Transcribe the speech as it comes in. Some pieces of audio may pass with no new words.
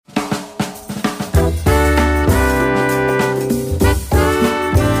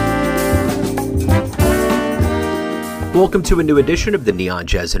welcome to a new edition of the Neon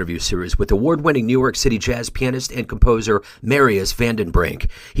Jazz Interview Series with award-winning New York City jazz pianist and composer Marius Brink.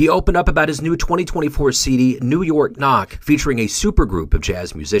 He opened up about his new 2024 CD, New York Knock, featuring a supergroup of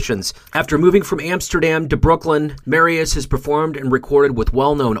jazz musicians. After moving from Amsterdam to Brooklyn, Marius has performed and recorded with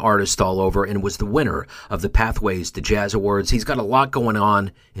well-known artists all over and was the winner of the Pathways to Jazz Awards. He's got a lot going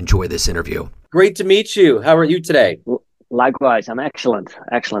on. Enjoy this interview. Great to meet you. How are you today? Likewise, I'm excellent.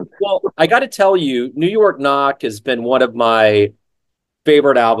 Well, I got to tell you, New York Knock has been one of my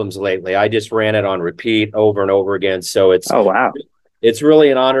favorite albums lately. I just ran it on repeat over and over again. So Oh, wow. It's really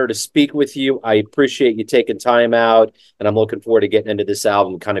an honor to speak with you. I appreciate you taking time out, and I'm looking forward to getting into this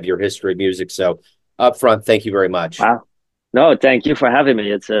album, kind of your history of music. So up front, thank you very much. Wow. No, thank you for having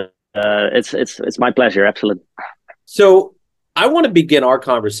me. It's my pleasure. Absolutely. So I want to begin our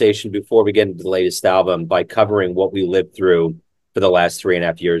conversation before we get into the latest album by covering what we lived through for the last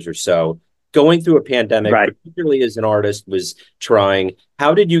 3.5 years or so. Going through a pandemic, Right. particularly as an artist, was trying.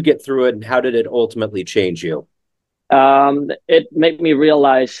 How did you get through it, and how did it ultimately change you? It made me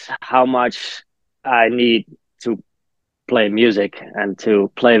realize how much I need to play music and to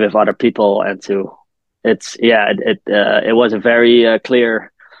play with other people, and it was a very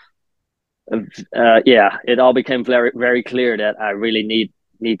clear. It all became very, very clear that I really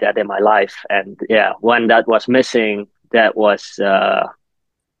need that in my life. And when that was missing, that was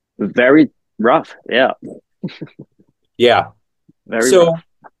very rough. Yeah. Yeah. Very So rough.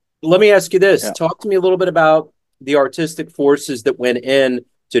 let me ask you this. Yeah. Talk to me a little bit about the artistic forces that went in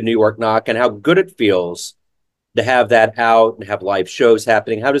to New York Knock and how good it feels to have that out and have live shows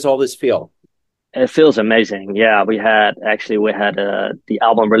happening. How does all this feel? It feels amazing. Yeah, we had the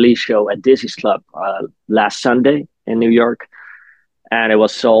album release show at Dizzy's Club last Sunday in New York, and it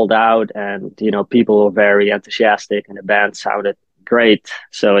was sold out. And people were very enthusiastic, and the band sounded great.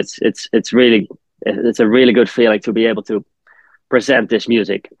 So it's a really good feeling to be able to present this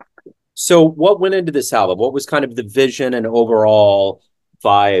music. So what went into this album? What was kind of the vision and overall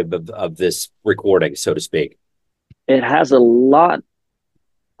vibe of this recording, so to speak? It has a lot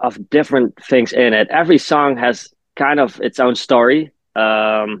of different things in it. Every song has kind of its own story.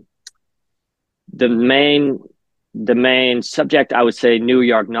 The main subject, I would say, New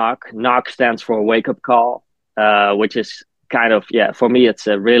York Knock. Knock stands for wake up call, which is kind of, for me, it's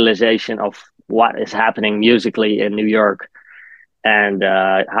a realization of what is happening musically in New York, and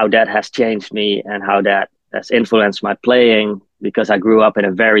how that has changed me and how that has influenced my playing, because I grew up in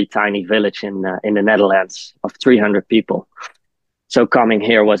a very tiny village in the Netherlands of 300 people. So coming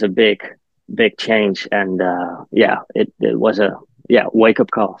here was a big change, and it was a wake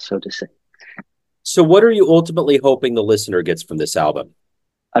up call, so to say. So what are you ultimately hoping the listener gets from this album?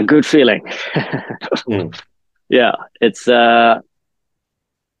 A good feeling. Yeah, it's a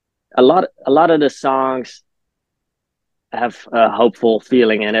lot of the songs have a hopeful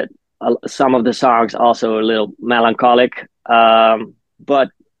feeling in it. Some of the songs also a little melancholic, but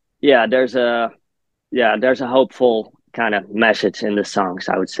there's a hopeful kind of message in the songs,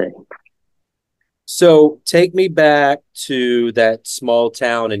 I would say. So take me back to that small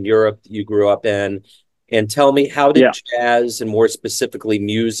town in Europe that you grew up in, and tell me, how did jazz, and more specifically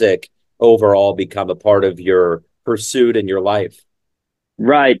music overall, become a part of your pursuit in your life?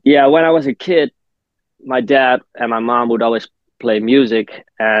 Right. Yeah. When I was a kid, my dad and my mom would always play music,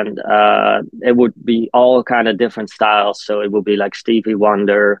 and it would be all kind of different styles. So it would be like Stevie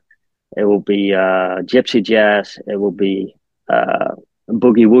Wonder, it will be gypsy jazz, it will be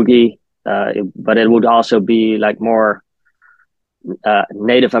boogie woogie, but it would also be like more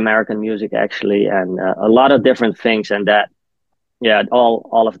Native American music, actually, and a lot of different things. And that,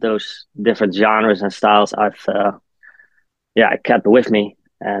 all of those different genres and styles I kept with me.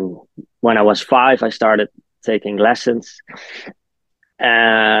 And when I was 5, I started taking lessons,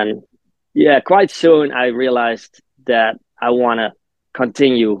 and quite soon I realized that I want to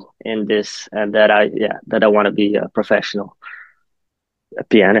continue in this, and that I want to be a professional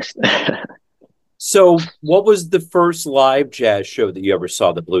pianist. So what was the first live jazz show that you ever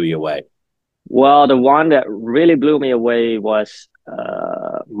saw that blew you away? Well, the one that really blew me away was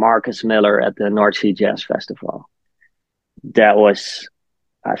Marcus Miller at the North Sea Jazz Festival. That was,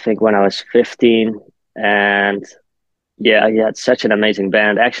 I think, when I was 15, and he had such an amazing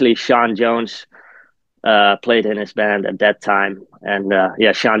band. Actually, Sean Jones played in his band at that time, and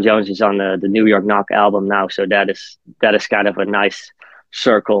Sean Jones is on the New York Knock album now, so that is kind of a nice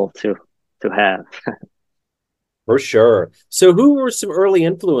circle to have. For sure. So who were some early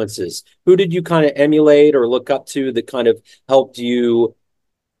influences? Who did you kind of emulate or look up to that kind of helped you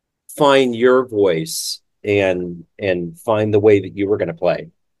find your voice and find the way that you were going to play?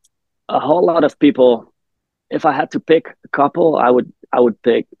 A whole lot of people if I had to pick a couple, I would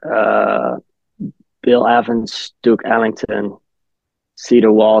pick Bill Evans, Duke Ellington,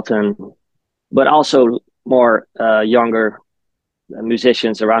 Cedar Walton, but also more younger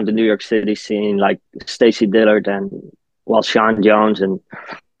musicians around the New York City scene, like Stacey Dillard and Sean Jones, and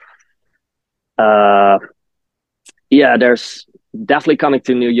uh, yeah, there's definitely coming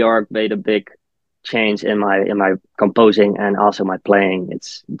to New York made a big change in my composing and also my playing.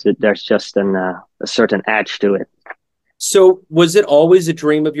 There's just a certain edge to it. So was it always a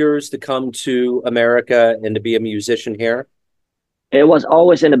dream of yours to come to America and to be a musician here? It was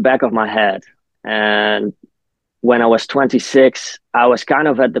always in the back of my head, and when I was 26, I was kind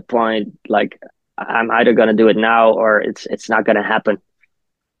of at the point like I'm either going to do it now or it's not going to happen.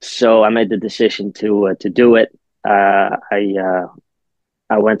 So I made the decision to do it. I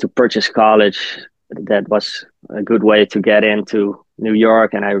went to Purchase College. That was a good way to get into New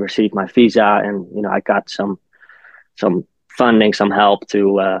York, and I received my visa, and I got some funding, some help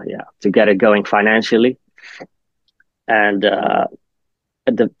to get it going financially. And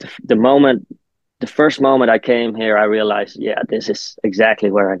the moment, the first moment I came here, I realized, yeah, this is exactly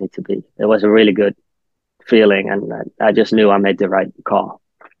where I need to be. It was a really good feeling, and I just knew I made the right call.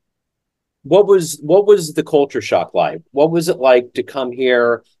 What was the culture shock like? What was it like to come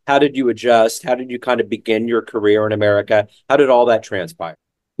here? How did you adjust? How did you kind of begin your career in America? How did all that transpire?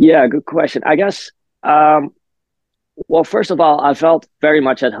 Yeah, good question. I guess, well, first of all, I felt very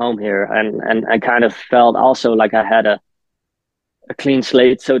much at home here, and I kind of felt also like I had a clean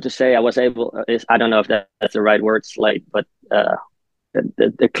slate, so to say. I was able, I don't know if that's the right word, slate, but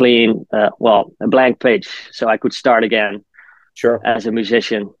the clean, a blank page, so I could start again Sure. as a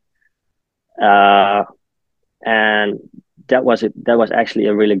musician. Uh, and that was actually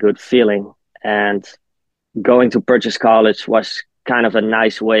a really good feeling. And going to Purchase College was kind of a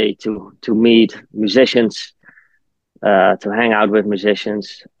nice way to meet musicians, to hang out with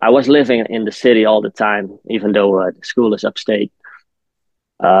musicians. I was living in the city all the time, even though the school is upstate.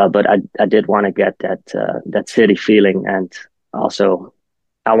 But I did want to get that city feeling, and also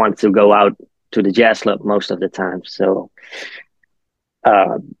I wanted to go out to the jazz club most of the time. So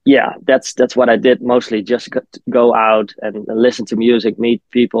yeah, that's what I did mostly. Just go out and listen to music, meet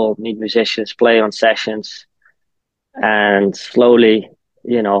people, meet musicians, play on sessions, and slowly,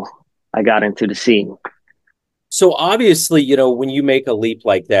 I got into the scene. So obviously, when you make a leap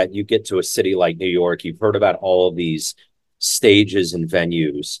like that, you get to a city like New York. You've heard about all of these stages and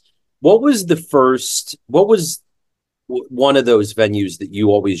venues. What was one of those venues that you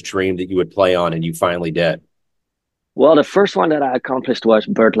always dreamed that you would play on and you finally did? Well, the first one that I accomplished was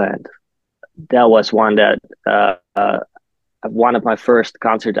Birdland. That was one that one of my first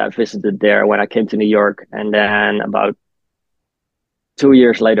concerts I visited there when I came to New York, and then about 2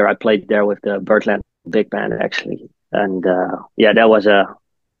 years later, I played there with the Birdland Big Band actually, and yeah, that was a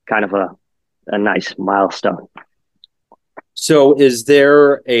kind of a nice milestone. So is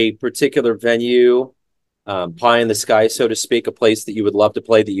there a particular venue, pie in the sky, so to speak, a place that you would love to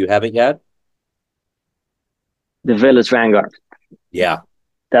play that you haven't yet? The Village Vanguard. Yeah.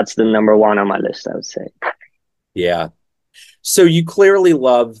 That's the number one on my list, I would say. Yeah. So you clearly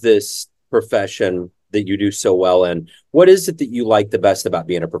love this profession that you do so well in. What is it that you like the best about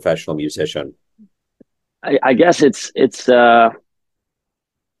being a professional musician? I guess it's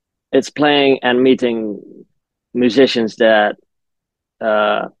playing and meeting musicians that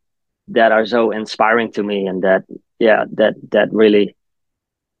are so inspiring to me, and that really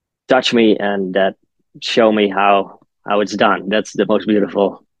touch me, and that show me how it's done. That's the most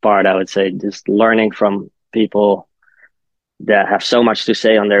beautiful part, I would say, just learning from people that have so much to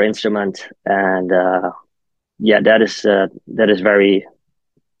say on their instrument. And yeah, that is very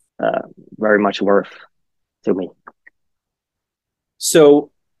very much worth to me.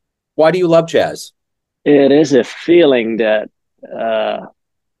 So why do you love jazz? It is a feeling that uh,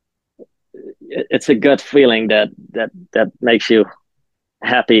 it's a gut feeling that makes you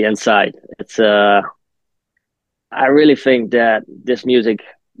happy inside. I really think that this music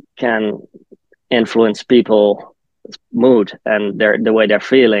can influence people's mood and the way they're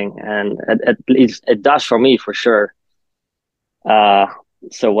feeling, and at least it does for me, for sure. Uh,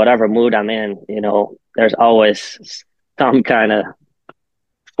 so whatever mood I'm in, there's always some kind of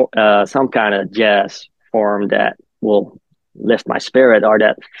jazz form that will lift my spirit, or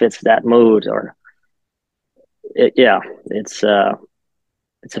that fits that mood, or yeah, it's a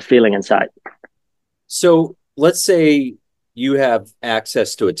feeling inside. So let's say you have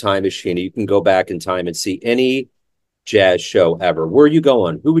access to a time machine. You can go back in time and see any jazz show ever. Where are you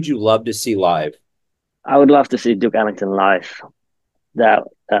going? Who would you love to see live? I would love to see Duke Ellington live. That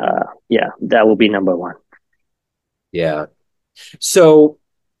yeah, that would be number one. Yeah. So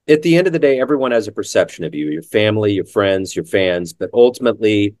at the end of the day, everyone has a perception of you, your family, your friends, your fans, but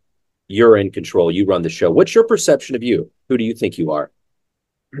ultimately you're in control. You run the show. What's your perception of you? Who do you think you are?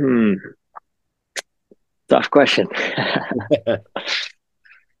 Hmm. Tough question.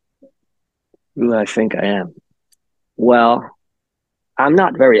 Who do I think I am? Well, I'm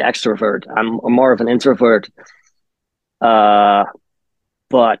not very extrovert. I'm more of an introvert. Uh,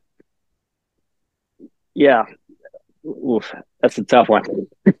 but yeah, oof, that's a tough one.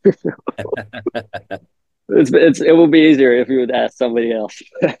 It will be easier if you would ask somebody else.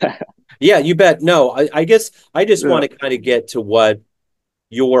 Yeah, you bet. No, I guess I just Yeah. want to kind of get to what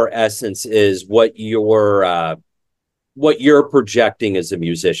your essence is, what you're projecting as a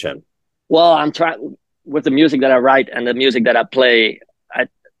musician. Well, I'm trying with the music that I write and the music that I play. I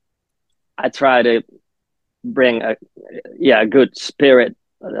I try to bring a good spirit.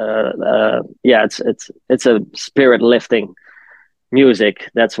 Yeah, it's a spirit lifting music.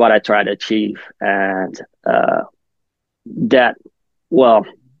 That's what I try to achieve, and that well,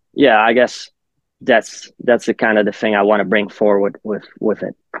 yeah, I guess that's the kind of the thing I want to bring forward with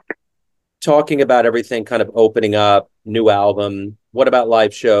it. Talking about everything kind of opening up, new album. What about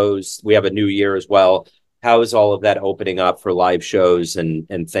live shows? We have a new year as well. How is all of that opening up for live shows and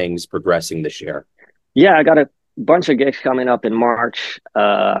things progressing this year? Yeah, I got a bunch of gigs coming up in March.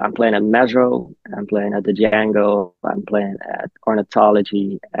 I'm playing at Metro. I'm playing at the Django. I'm playing at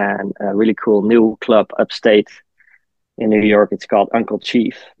Ornithology and a really cool new club upstate in New York. It's called Uncle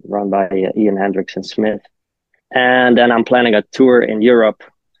Chief, run by Ian Hendrickson Smith. And then I'm planning a tour in Europe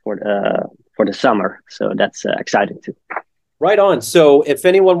for the summer. So that's exciting too. Right on. So if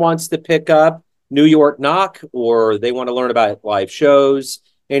anyone wants to pick up New York Knock or they want to learn about live shows,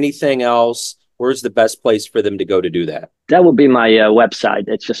 anything else, where's the best place for them to go to do that? That would be my website.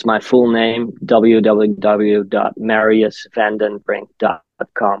 It's just my full name,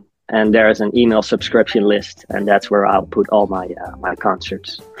 www.mariusvandenbrink.com. And there is an email subscription list, and that's where I'll put all my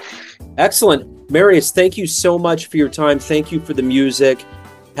concerts. Excellent. Marius, thank you so much for your time. Thank you for the music.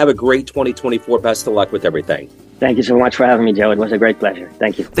 Have a great 2024. Best of luck with everything. Thank you so much for having me, Joe. It was a great pleasure.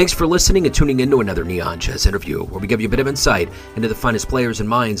 Thank you. Thanks for listening and tuning into another Neon Jazz interview, where we give you a bit of insight into the finest players and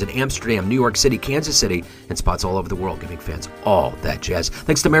minds in Amsterdam, New York City, Kansas City, and spots all over the world, giving fans all that jazz.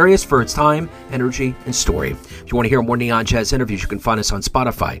 Thanks to Marius for its time, energy, and story. If you want to hear more Neon Jazz interviews, you can find us on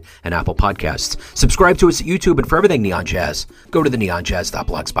Spotify and Apple Podcasts. Subscribe to us at YouTube, and for everything Neon Jazz, go to the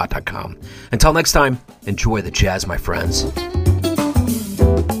neonjazz.blogspot.com. Until next time, enjoy the jazz, my friends.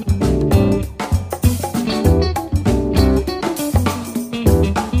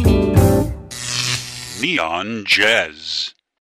 Neon Jazz.